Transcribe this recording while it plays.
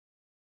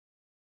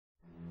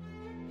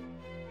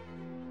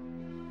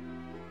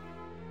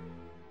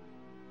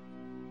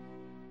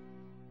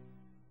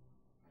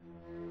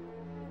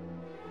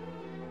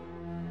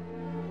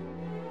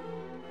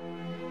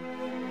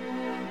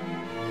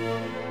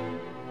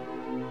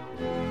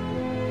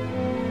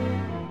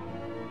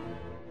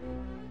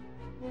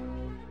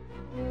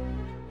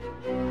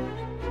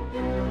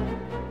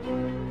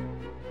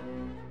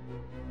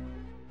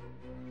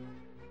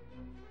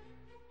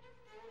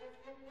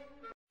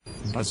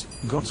Does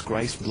God's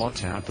grace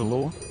blot out the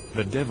law?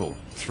 The devil,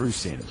 through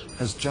sin,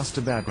 has just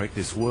about wrecked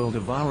this world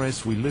of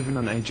ours. We live in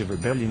an age of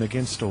rebellion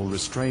against all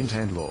restraint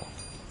and law.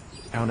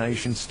 Our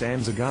nation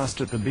stands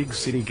aghast at the big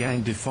city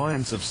gang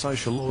defiance of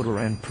social order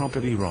and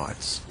property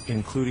rights,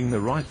 including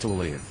the right to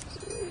live.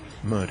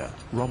 Murder,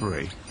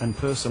 robbery, and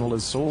personal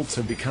assaults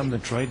have become the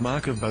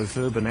trademark of both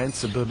urban and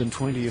suburban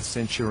 20th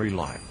century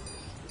life.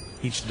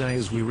 Each day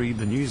as we read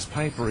the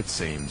newspaper it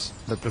seems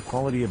that the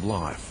quality of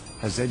life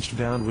has edged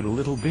downward a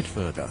little bit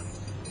further.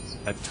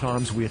 At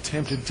times we are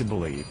tempted to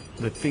believe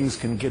that things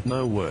can get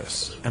no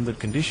worse, and that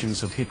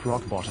conditions have hit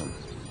rock bottom.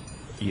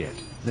 Yet,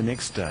 the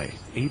next day,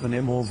 even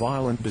more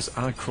violent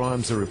bizarre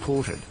crimes are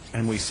reported,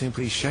 and we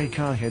simply shake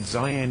our heads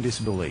in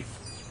disbelief.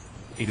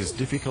 It is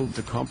difficult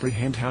to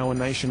comprehend how a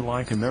nation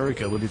like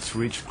America with its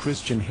rich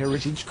Christian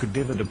heritage could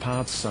ever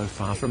depart so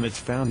far from its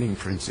founding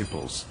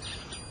principles.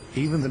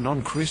 Even the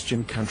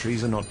non-Christian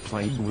countries are not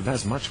plagued with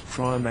as much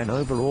crime and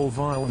overall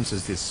violence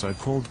as this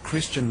so-called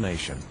Christian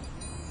nation.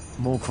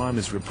 More crime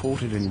is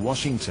reported in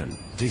Washington,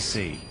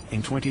 D.C.,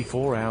 in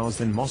 24 hours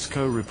than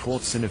Moscow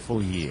reports in a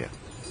full year.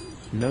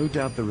 No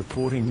doubt the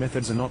reporting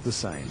methods are not the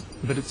same,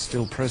 but it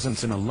still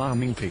presents an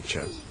alarming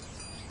picture.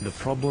 The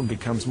problem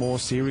becomes more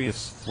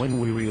serious when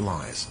we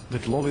realize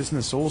that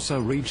lawlessness also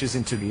reaches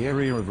into the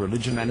area of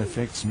religion and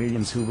affects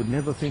millions who would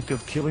never think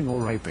of killing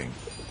or raping.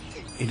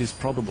 It is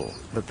probable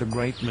that the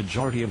great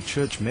majority of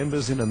church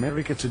members in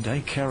America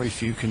today carry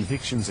few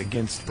convictions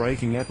against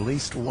breaking at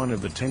least one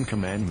of the 10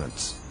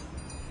 Commandments.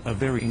 A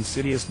very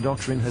insidious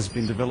doctrine has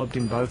been developed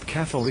in both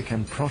Catholic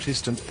and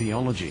Protestant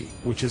theology,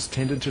 which has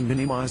tended to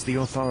minimize the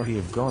authority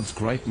of God's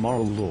great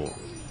moral law.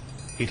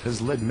 It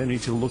has led many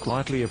to look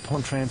lightly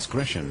upon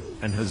transgression,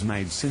 and has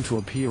made sin to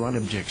appear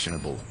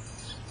unobjectionable.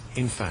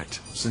 In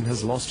fact, sin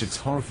has lost its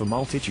horror for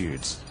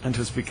multitudes, and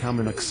has become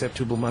an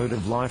acceptable mode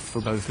of life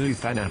for both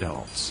youth and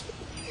adults.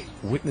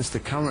 Witness the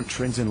current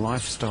trends in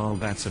lifestyle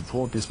that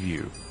support this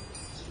view.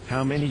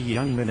 How many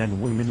young men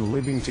and women are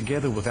living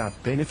together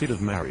without benefit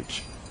of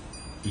marriage?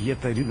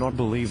 Yet they do not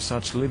believe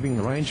such living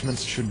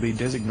arrangements should be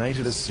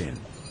designated as sin.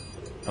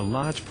 A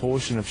large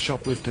portion of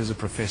shoplifters are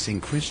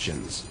professing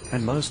Christians,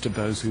 and most of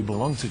those who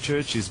belong to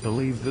churches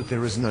believe that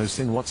there is no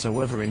sin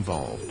whatsoever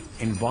involved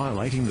in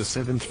violating the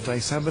seventh-day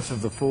Sabbath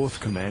of the fourth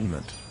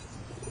commandment.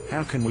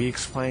 How can we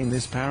explain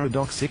this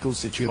paradoxical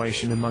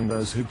situation among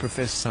those who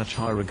profess such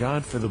high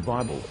regard for the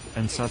Bible,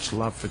 and such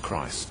love for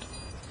Christ?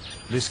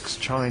 This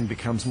chain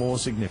becomes more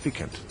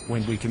significant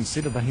when we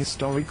consider the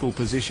historical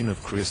position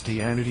of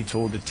Christianity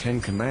toward the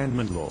Ten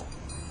Commandment law.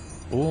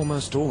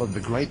 Almost all of the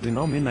great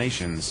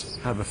denominations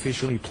have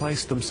officially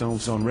placed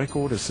themselves on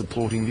record as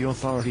supporting the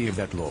authority of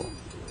that law.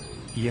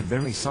 Yet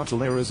very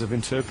subtle errors of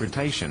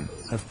interpretation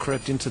have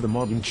crept into the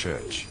modern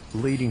church,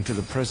 leading to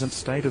the present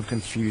state of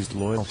confused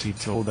loyalty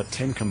toward the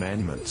Ten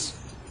Commandments.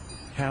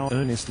 How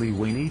earnestly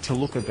we need to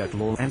look at that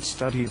law and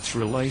study its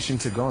relation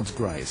to God's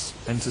grace,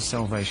 and to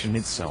salvation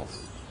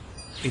itself.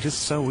 It is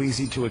so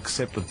easy to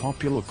accept the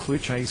popular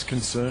clichés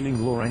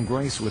concerning law and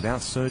grace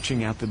without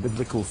searching out the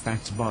biblical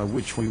facts by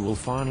which we will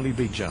finally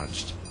be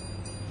judged.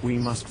 We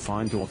must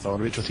find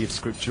authoritative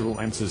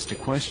scriptural answers to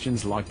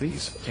questions like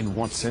these. In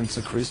what sense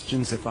are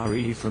Christians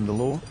free from the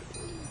law?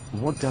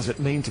 What does it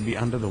mean to be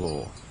under the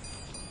law?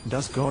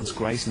 Does God's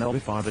grace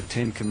nullify the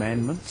Ten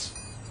Commandments?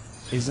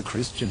 Is a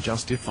Christian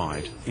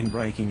justified in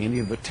breaking any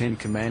of the Ten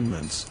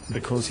Commandments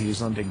because he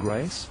is under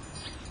grace?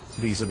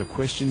 These are the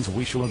questions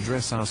we shall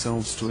address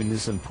ourselves to in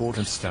this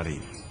important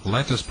study.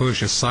 Let us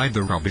push aside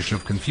the rubbish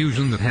of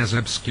confusion that has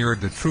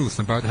obscured the truth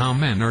about how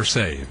men are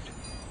saved.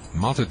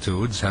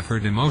 Multitudes have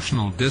heard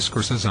emotional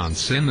discourses on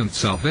sin and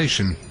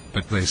salvation,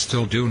 but they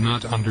still do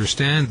not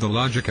understand the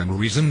logic and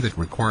reason that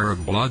require a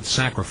blood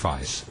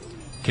sacrifice.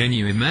 Can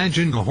you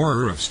imagine the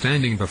horror of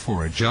standing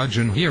before a judge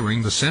and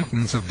hearing the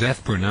sentence of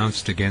death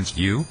pronounced against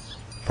you?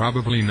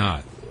 Probably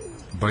not.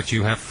 But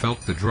you have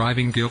felt the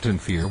driving guilt and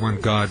fear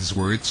when God's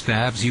word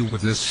stabs you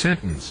with this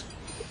sentence.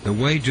 The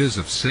wages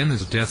of sin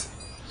is death.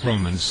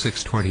 Romans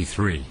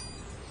 6:23.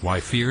 Why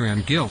fear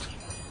and guilt?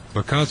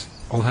 Because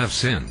all have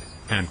sinned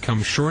and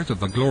come short of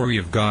the glory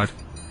of God.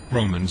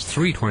 Romans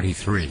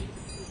 3:23.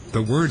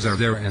 The words are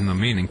there and the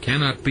meaning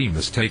cannot be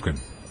mistaken.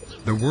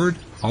 The word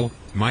all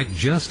might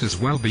just as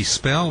well be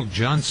spelled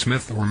John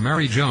Smith or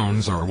Mary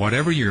Jones or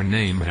whatever your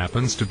name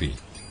happens to be.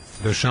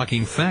 The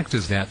shocking fact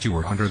is that you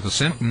are under the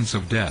sentence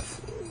of death.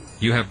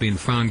 You have been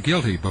found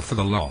guilty before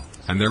the law,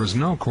 and there is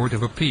no court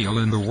of appeal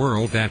in the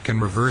world that can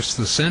reverse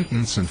the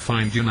sentence and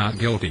find you not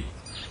guilty.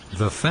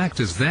 The fact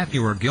is that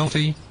you are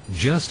guilty,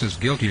 just as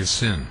guilty as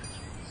sin.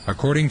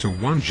 According to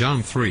 1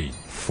 John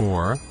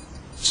 3:4,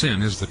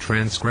 sin is the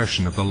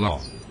transgression of the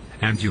law,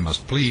 and you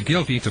must plead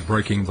guilty to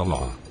breaking the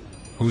law.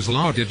 Whose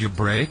law did you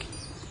break?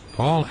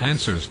 Paul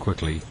answers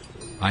quickly,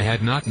 I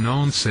had not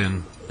known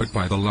sin, but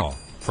by the law,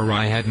 for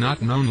I had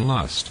not known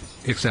lust,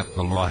 except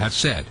the law had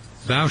said,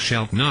 Thou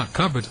shalt not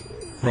covet.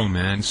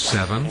 Romans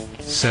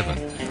 7:7.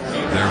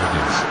 There it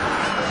is.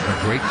 The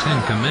great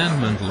Ten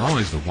Commandment law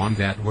is the one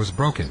that was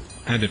broken,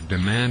 and it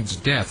demands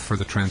death for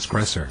the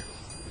transgressor.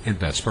 In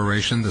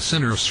desperation the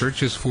sinner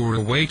searches for a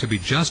way to be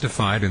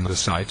justified in the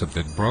sight of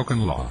that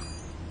broken law.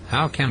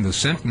 How can the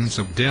sentence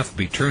of death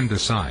be turned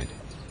aside?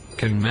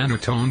 Can man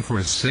atone for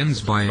his sins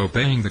by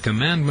obeying the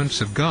commandments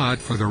of God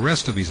for the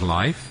rest of his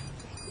life?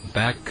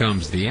 Back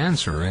comes the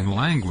answer in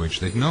language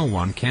that no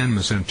one can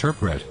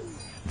misinterpret.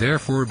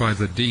 Therefore by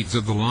the deeds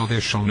of the law there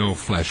shall no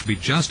flesh be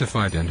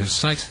justified in his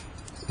sight.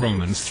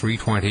 Romans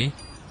 3:20.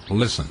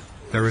 Listen,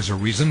 there is a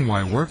reason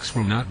why works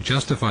will not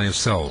justify a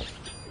soul.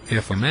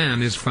 If a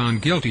man is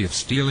found guilty of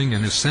stealing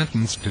and is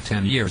sentenced to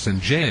 10 years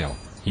in jail,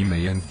 he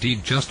may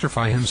indeed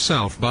justify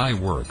himself by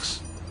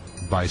works.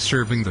 By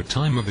serving the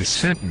time of his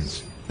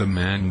sentence, the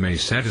man may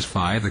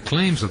satisfy the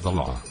claims of the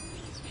law.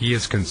 He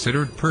is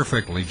considered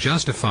perfectly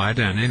justified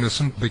and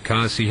innocent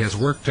because he has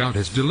worked out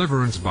his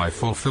deliverance by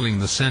fulfilling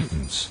the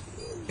sentence.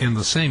 In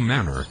the same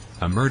manner,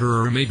 a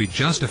murderer may be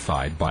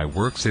justified by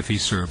works if he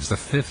serves the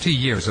 50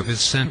 years of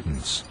his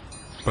sentence.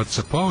 But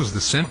suppose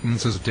the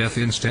sentence is death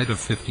instead of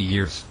 50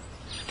 years.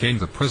 Can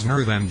the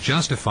prisoner then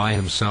justify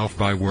himself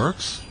by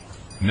works?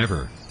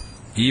 Never.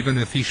 Even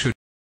if he should